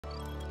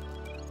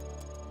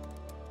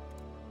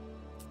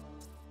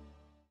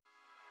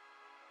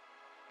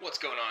What's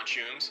going on,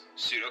 Chooms?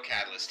 Pseudo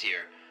Catalyst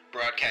here,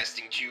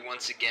 broadcasting to you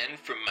once again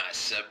from my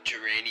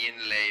subterranean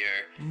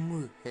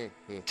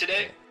lair.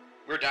 Today,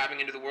 we're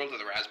diving into the world of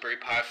the Raspberry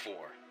Pi 4,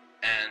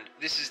 and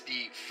this is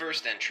the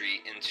first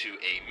entry into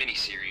a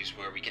mini-series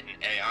where we get an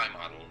AI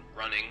model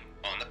running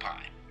on the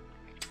Pi.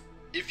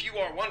 If you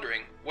are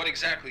wondering what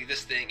exactly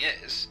this thing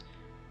is,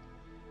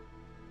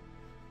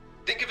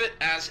 think of it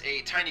as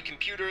a tiny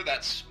computer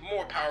that's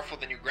more powerful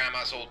than your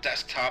grandma's old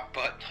desktop,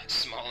 but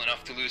small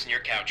enough to lose in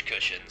your couch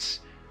cushions.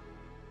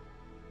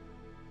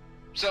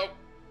 So,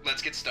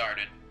 let's get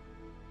started.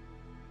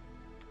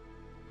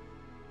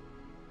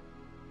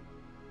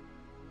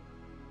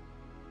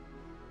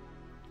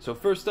 So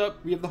first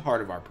up, we have the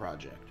heart of our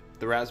project,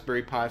 the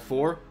Raspberry Pi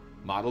 4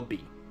 Model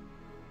B.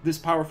 This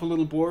powerful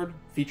little board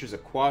features a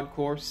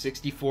quad-core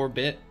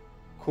 64-bit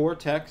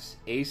Cortex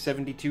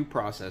A72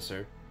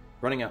 processor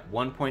running at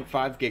 1.5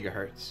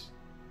 GHz,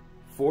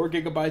 4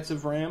 GB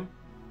of RAM,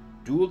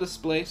 dual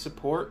display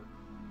support,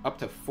 up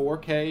to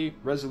 4K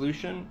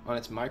resolution on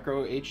its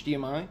micro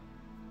HDMI,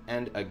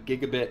 and a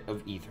gigabit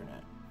of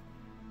Ethernet.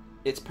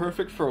 It's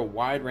perfect for a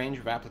wide range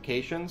of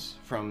applications,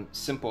 from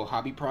simple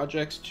hobby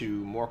projects to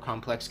more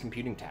complex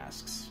computing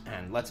tasks.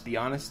 And let's be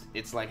honest,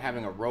 it's like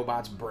having a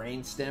robot's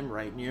brain stem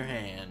right in your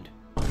hand.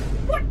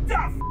 What the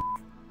f***?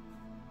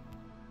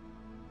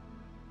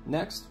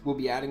 Next, we'll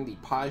be adding the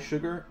Pi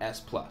Sugar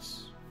S+.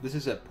 This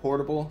is a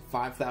portable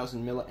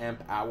 5,000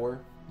 mAh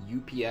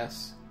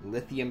UPS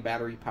lithium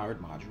battery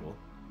powered module.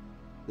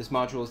 This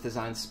module is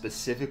designed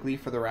specifically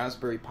for the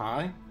Raspberry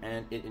Pi,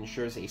 and it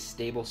ensures a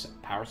stable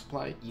power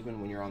supply even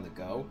when you're on the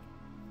go.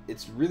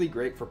 It's really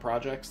great for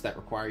projects that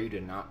require you to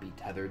not be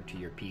tethered to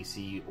your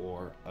PC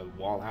or a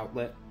wall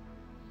outlet.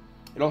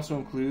 It also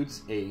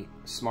includes a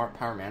smart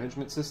power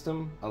management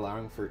system,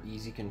 allowing for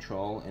easy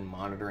control and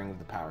monitoring of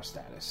the power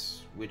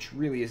status, which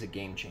really is a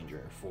game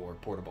changer for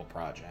portable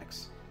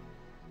projects.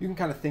 You can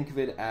kind of think of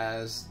it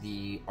as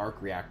the arc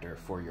reactor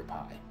for your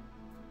Pi.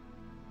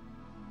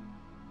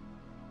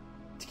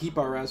 To keep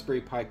our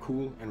Raspberry Pi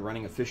cool and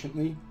running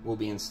efficiently, we'll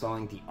be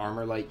installing the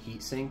Armorlite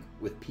Heatsink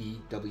with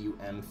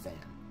PWM fan,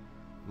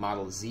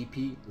 model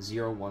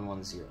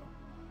ZP0110.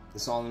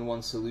 This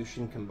all-in-one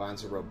solution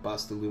combines a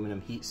robust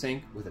aluminum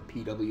heatsink with a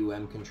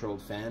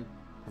PWM-controlled fan,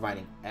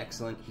 providing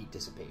excellent heat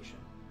dissipation.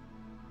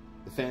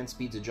 The fan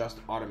speeds adjust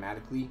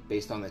automatically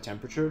based on the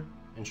temperature,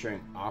 ensuring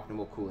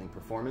optimal cooling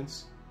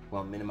performance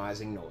while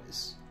minimizing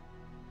noise.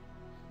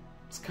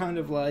 It's kind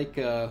of like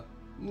a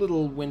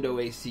little window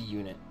AC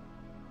unit,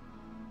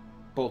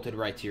 bolted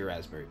right to your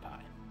Raspberry Pi.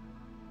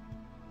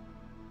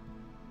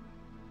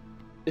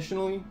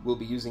 Additionally, we'll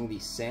be using the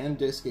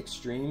SanDisk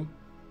Extreme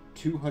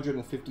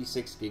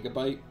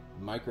 256GB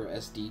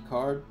microSD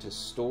card to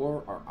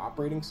store our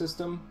operating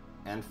system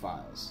and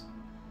files.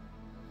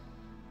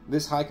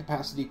 This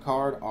high-capacity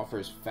card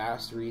offers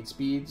fast read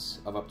speeds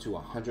of up to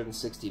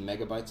 160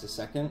 megabytes a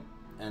second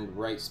and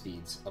write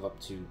speeds of up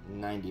to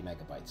 90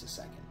 megabytes a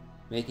second,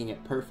 making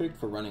it perfect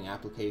for running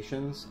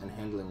applications and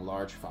handling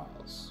large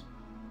files.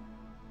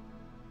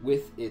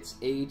 With its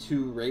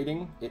A2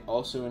 rating, it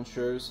also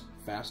ensures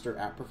faster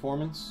app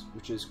performance,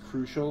 which is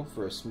crucial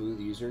for a smooth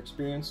user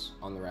experience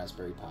on the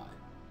Raspberry Pi.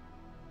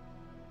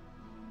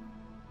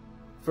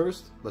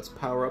 First, let's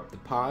power up the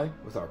Pi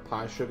with our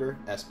Pi Sugar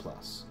S+.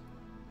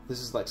 This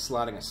is like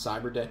slotting a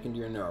cyberdeck into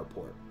your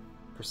NeuroPort,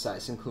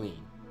 precise and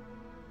clean.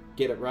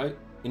 Get it right,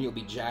 and you'll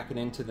be jacking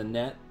into the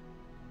net,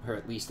 or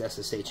at least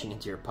SSHing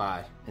into your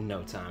Pi in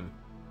no time.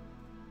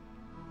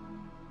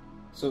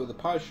 So the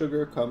Pi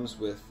Sugar comes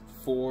with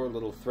 4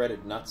 little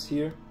threaded nuts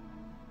here,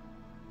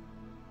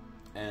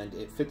 and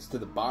it fits to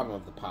the bottom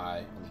of the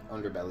Pi on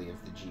the underbelly of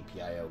the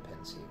GPIO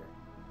pins here.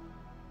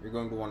 You're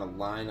going to want to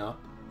line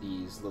up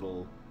these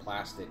little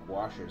plastic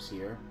washers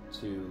here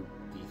to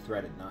the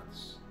threaded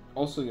nuts.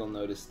 Also, you'll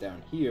notice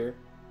down here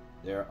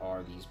there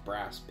are these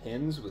brass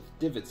pins with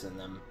divots in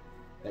them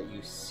that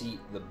you seat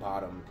the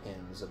bottom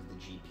pins of the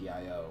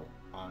GPIO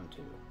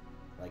onto,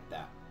 like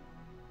that.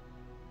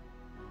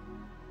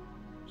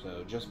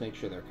 So just make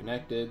sure they're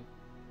connected,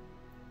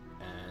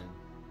 and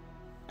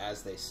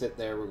as they sit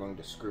there, we're going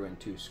to screw in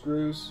 2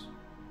 screws.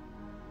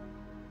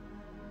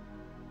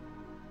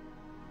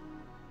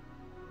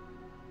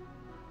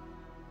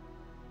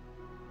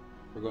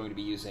 We're going to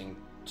be using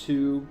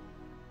 2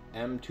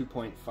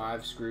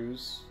 M2.5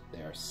 screws.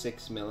 They are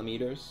 6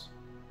 millimeters,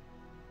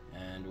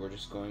 and we're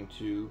just going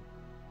to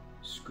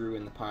screw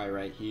in the Pi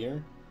right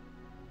here.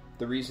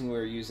 The reason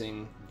we're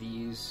using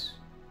these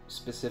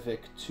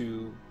specific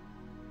 2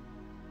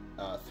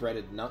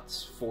 threaded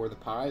nuts for the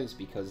Pi is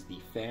because the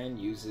fan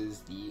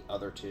uses the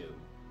other 2.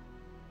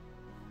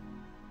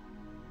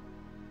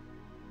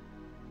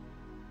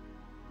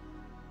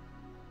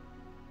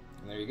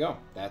 And there you go.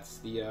 That's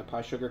the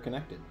Pi Sugar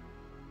connected.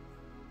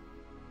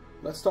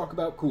 Let's talk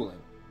about cooling.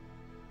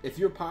 If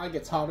your Pi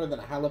gets hotter than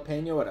a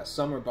jalapeno at a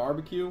summer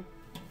barbecue,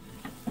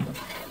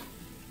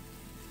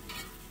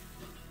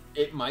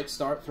 it might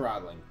start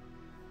throttling.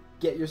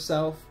 Get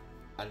yourself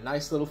a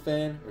nice little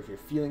fan, or if you're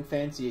feeling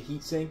fancy, a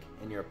heatsink,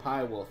 and your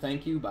Pi will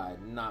thank you by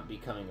not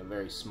becoming a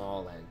very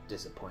small and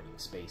disappointing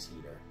space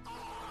heater.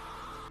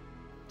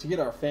 To get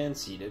our fan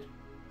seated,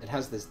 it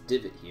has this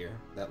divot here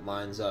that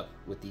lines up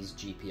with these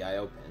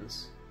GPIO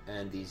pins,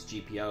 and these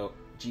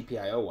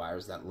GPIO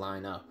wires that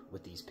line up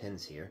with these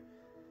pins here.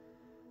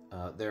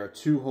 There are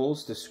 2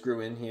 holes to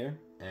screw in here,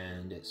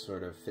 and it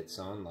sort of fits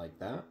on like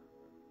that.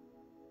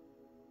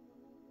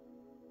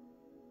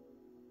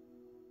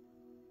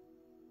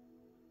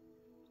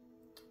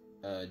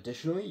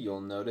 Additionally, you'll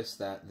notice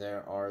that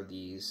there are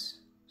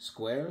these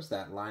squares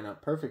that line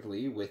up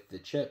perfectly with the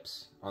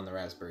chips on the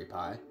Raspberry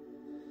Pi.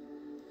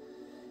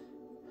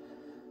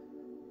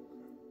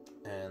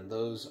 And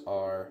those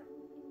are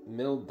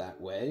milled that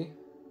way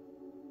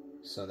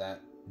so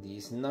that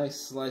these nice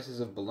slices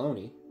of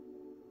bologna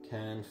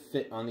can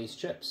fit on these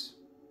chips,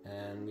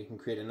 and we can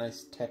create a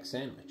nice tech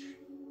sandwich.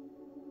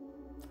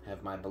 I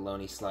have my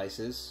bologna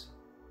slices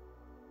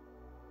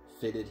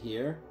fitted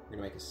here. We're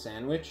gonna make a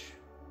sandwich.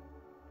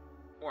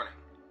 Warning,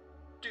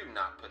 do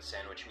not put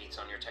sandwich meats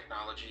on your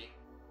technology.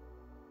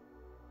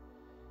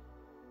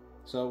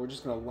 So we're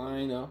just gonna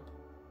line up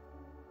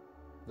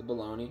the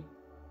bologna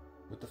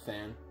with the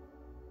fan,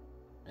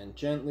 and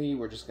gently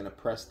we're just gonna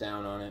press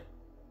down on it,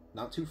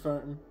 not too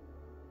firm.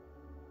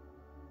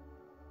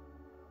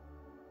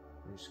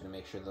 I'm just going to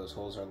make sure those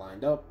holes are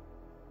lined up.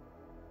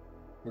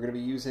 We're going to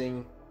be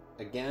using,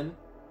 again,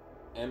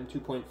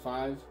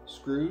 M2.5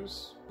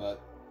 screws,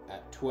 but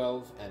at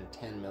 12 and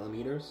 10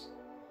 millimeters.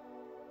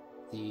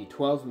 The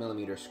 12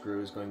 millimeter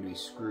screw is going to be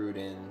screwed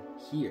in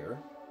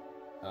here,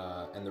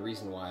 and the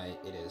reason why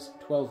it is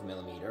 12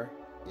 millimeter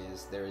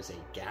is there is a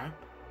gap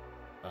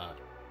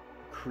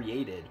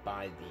created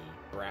by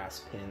the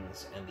brass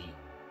pins and the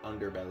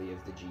underbelly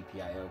of the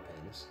GPIO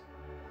pins.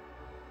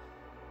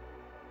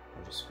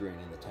 I'm just screwing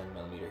in the 10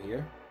 millimeter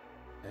here,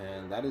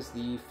 and that is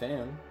the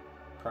fan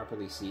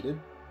properly seated.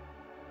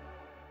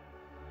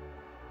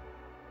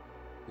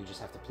 We just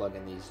have to plug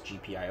in these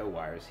GPIO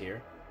wires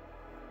here.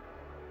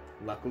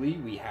 Luckily,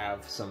 we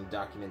have some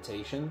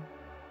documentation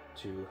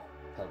to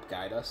help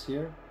guide us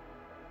here.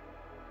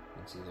 You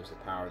can see there's the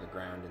power, the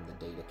ground, and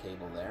the data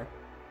cable there.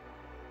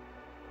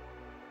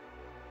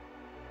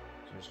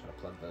 So I'm just going to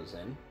plug those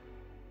in.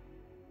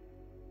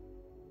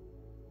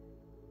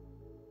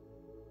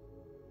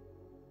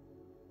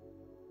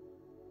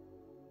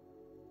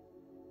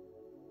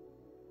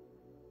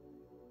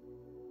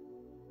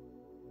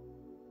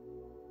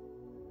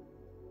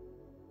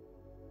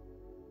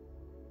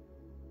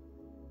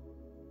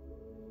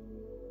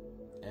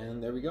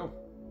 And there we go.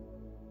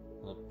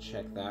 We'll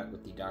check that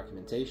with the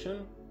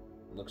documentation.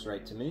 Looks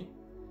right to me.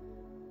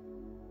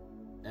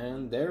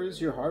 And there is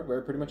your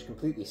hardware pretty much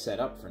completely set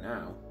up for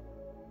now.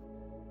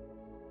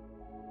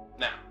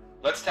 Now,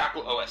 let's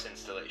tackle OS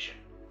installation.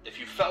 If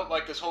you felt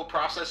like this whole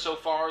process so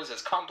far is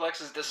as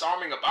complex as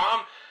disarming a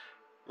bomb,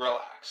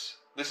 relax.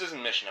 This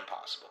isn't Mission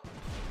Impossible.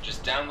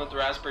 Just download the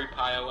Raspberry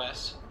Pi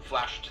OS,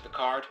 flash it to the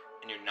card,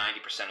 and you're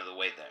 90% of the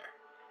way there.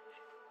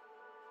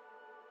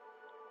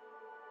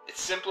 It's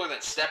simpler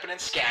than stepping in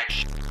scat.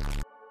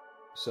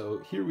 So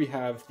here we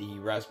have the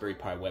Raspberry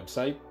Pi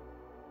website.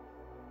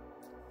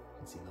 You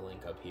can see the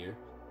link up here.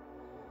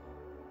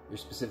 You're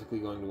specifically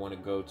going to want to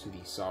go to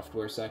the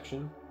software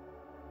section.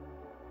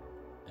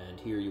 And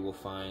here you will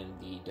find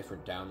the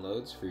different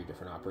downloads for your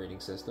different operating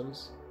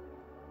systems.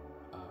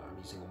 I'm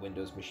using a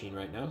Windows machine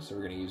right now, so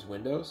we're going to use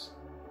Windows.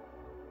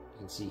 You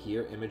can see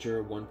here,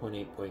 Imager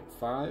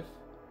 1.8.5.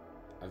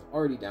 I've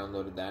already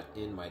downloaded that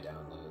in my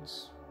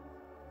downloads.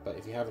 But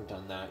if you haven't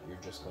done that, you're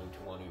just going to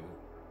want to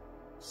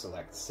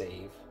select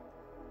Save.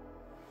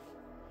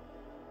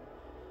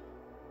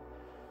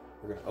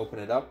 We're going to open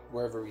it up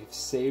wherever we've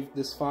saved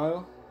this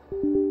file.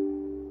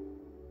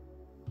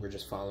 We're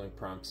just following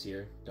prompts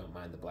here. Don't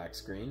mind the black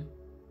screen.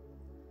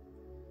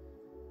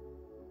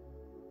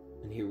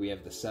 And here we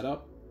have the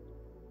setup.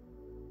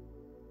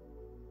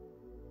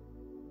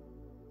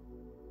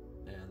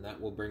 And that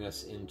will bring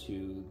us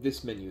into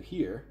this menu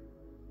here,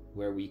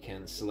 where we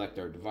can select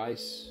our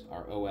device,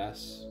 our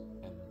OS,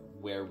 and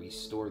where we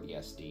store the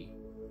SD.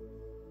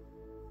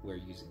 We're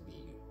using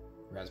the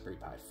Raspberry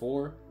Pi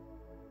 4.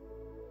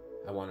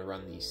 I want to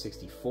run the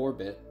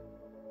 64-bit.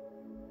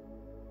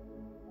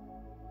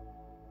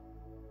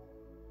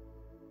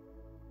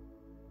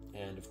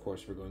 And of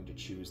course we're going to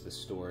choose the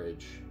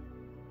storage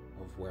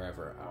of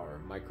wherever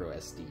our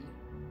microSD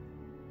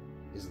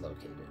is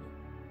located.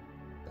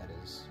 That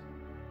is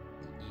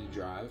the E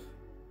drive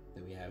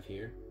that we have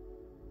here.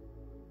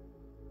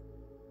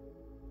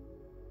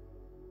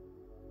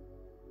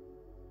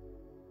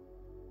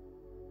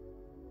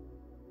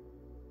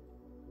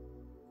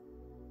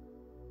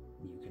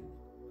 You can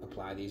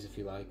apply these if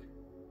you like.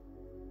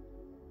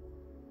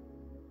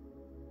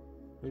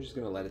 We're just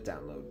going to let it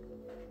download.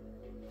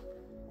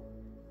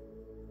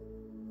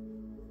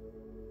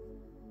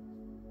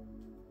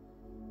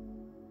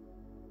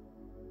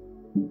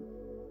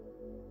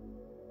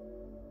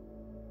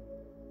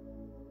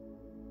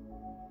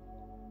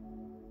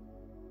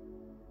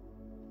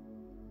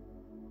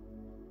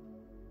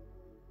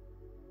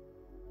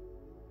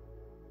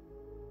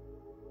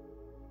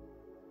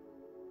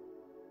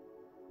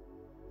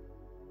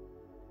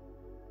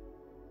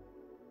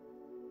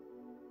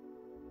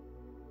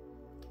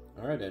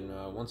 Alright, and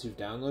once you've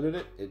downloaded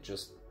it, it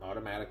just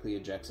automatically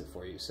ejects it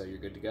for you, so you're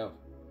good to go.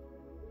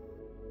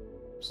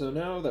 So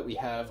now that we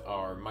have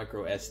our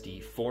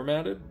microSD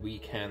formatted, we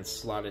can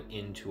slot it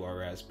into our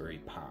Raspberry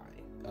Pi.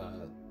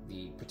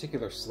 The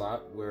particular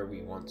slot where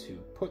we want to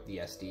put the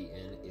SD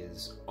in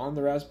is on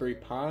the Raspberry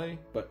Pi,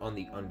 but on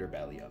the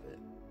underbelly of it,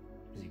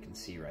 as you can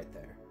see right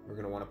there. We're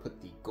going to want to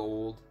put the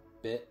gold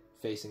bit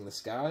facing the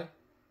sky,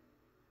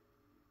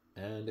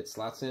 and it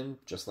slots in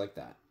just like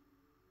that.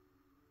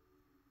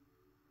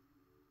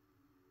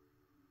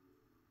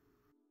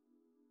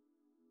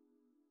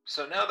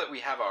 So now that we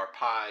have our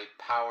Pi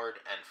powered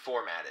and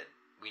formatted,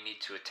 we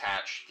need to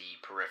attach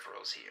the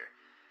peripherals here.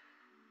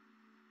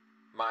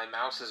 My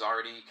mouse is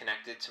already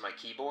connected to my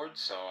keyboard,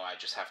 so I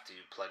just have to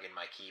plug in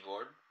my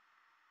keyboard.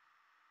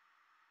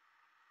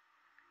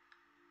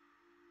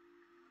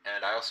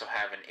 And I also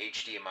have an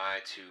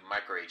HDMI to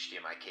micro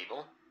HDMI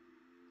cable,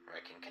 where I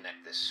can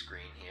connect this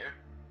screen here.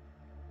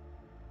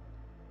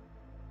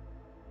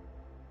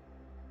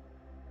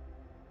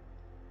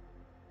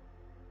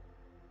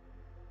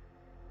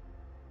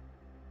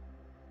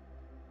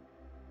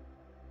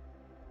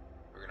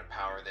 We're going to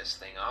power this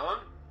thing on,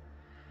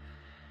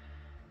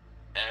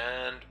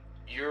 and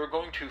you're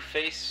going to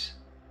face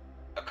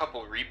a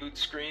couple reboot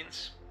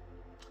screens.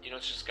 You know,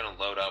 it's just going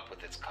to load up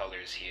with its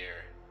colors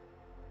here,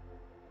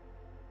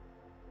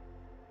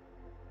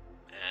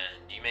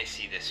 and you may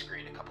see this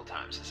screen a couple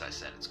times. As I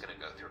said, it's going to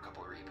go through a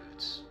couple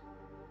reboots.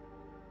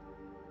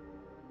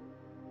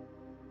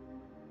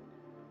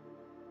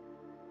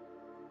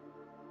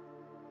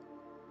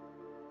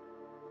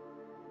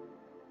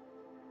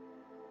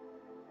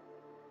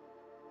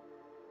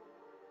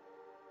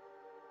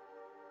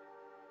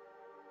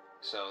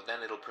 So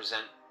then it'll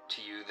present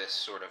to you this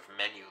sort of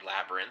menu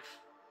labyrinth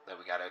that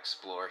we got to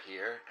explore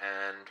here,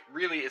 and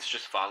really it's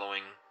just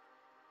following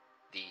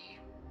the,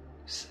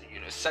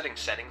 setting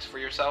settings for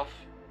yourself.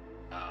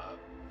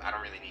 I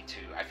don't really need to,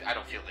 I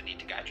don't feel the need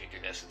to guide you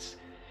through this. It's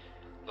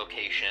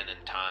location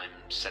and time,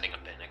 setting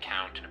up an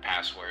account and a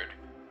password.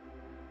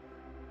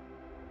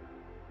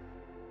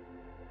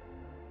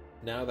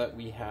 Now that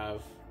we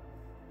have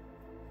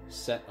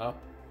set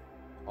up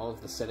all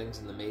of the settings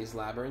in the maze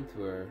labyrinth,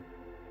 we're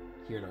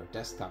here in our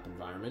desktop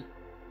environment.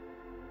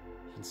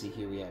 You can see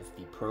here we have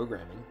the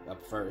programming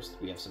up first.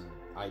 We have some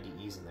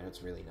IDEs in there.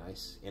 It's really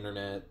nice.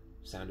 Internet,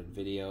 sound and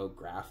video,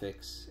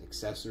 graphics,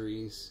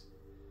 accessories.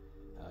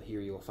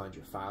 Here you will find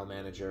your file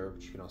manager,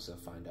 which you can also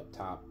find up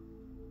top,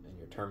 and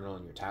your terminal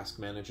and your task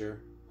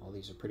manager. All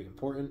these are pretty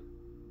important.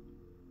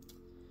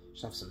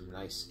 Just have some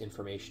nice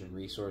information and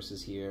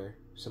resources here.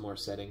 Some more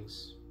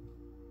settings.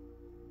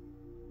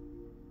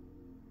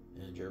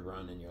 And your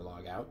run and your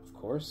log out, of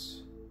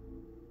course.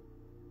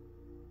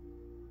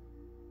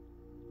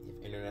 You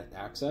have internet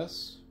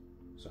access.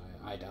 So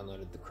I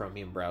downloaded the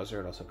Chromium browser.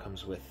 It also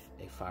comes with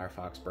a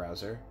Firefox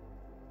browser.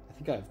 I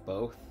think I have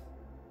both,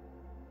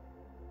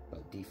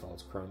 but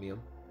default's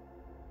Chromium.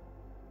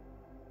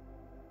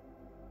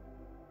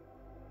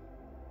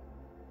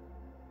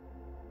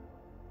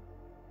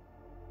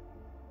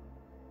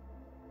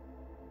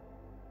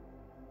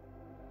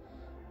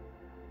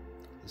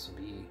 This will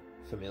be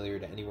familiar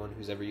to anyone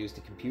who's ever used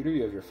a computer.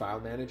 You have your file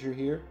manager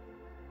here.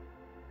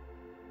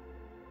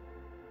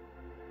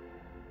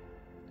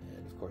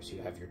 And of course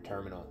you have your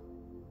terminal.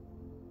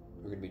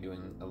 We're going to be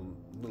doing a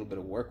little bit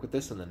of work with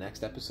this in the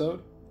next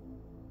episode.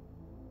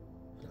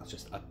 And I'll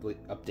just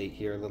update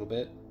here a little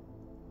bit.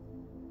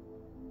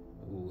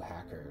 Ooh,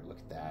 hacker, look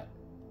at that.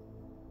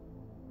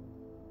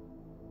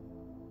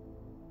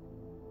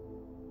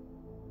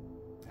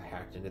 I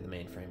hacked into the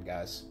mainframe,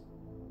 guys.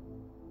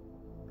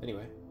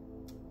 Anyway,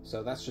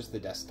 so that's just the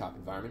desktop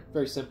environment.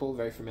 Very simple,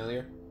 very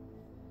familiar.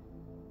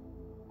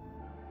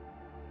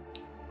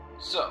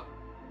 So,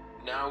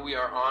 now we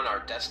are on our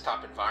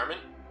desktop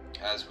environment.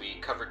 As we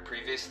covered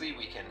previously,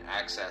 we can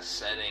access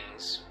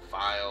settings,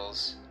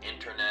 files,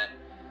 internet.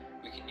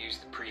 We can use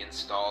the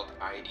pre-installed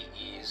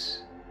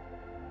IDEs.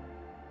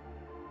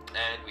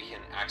 And we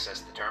can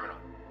access the terminal.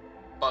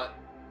 But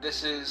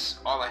this is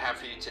all I have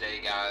for you today,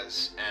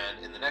 guys,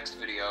 and in the next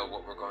video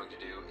what we're going to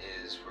do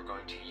is we're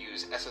going to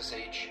use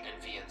SSH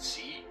and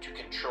VNC to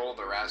control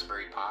the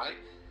Raspberry Pi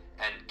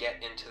and get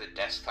into the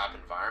desktop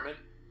environment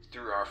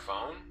through our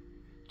phone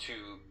to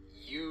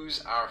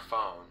use our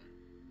phone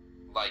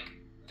like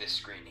this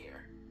screen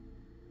here.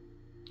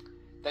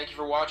 Thank you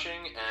for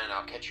watching, and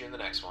I'll catch you in the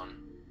next one.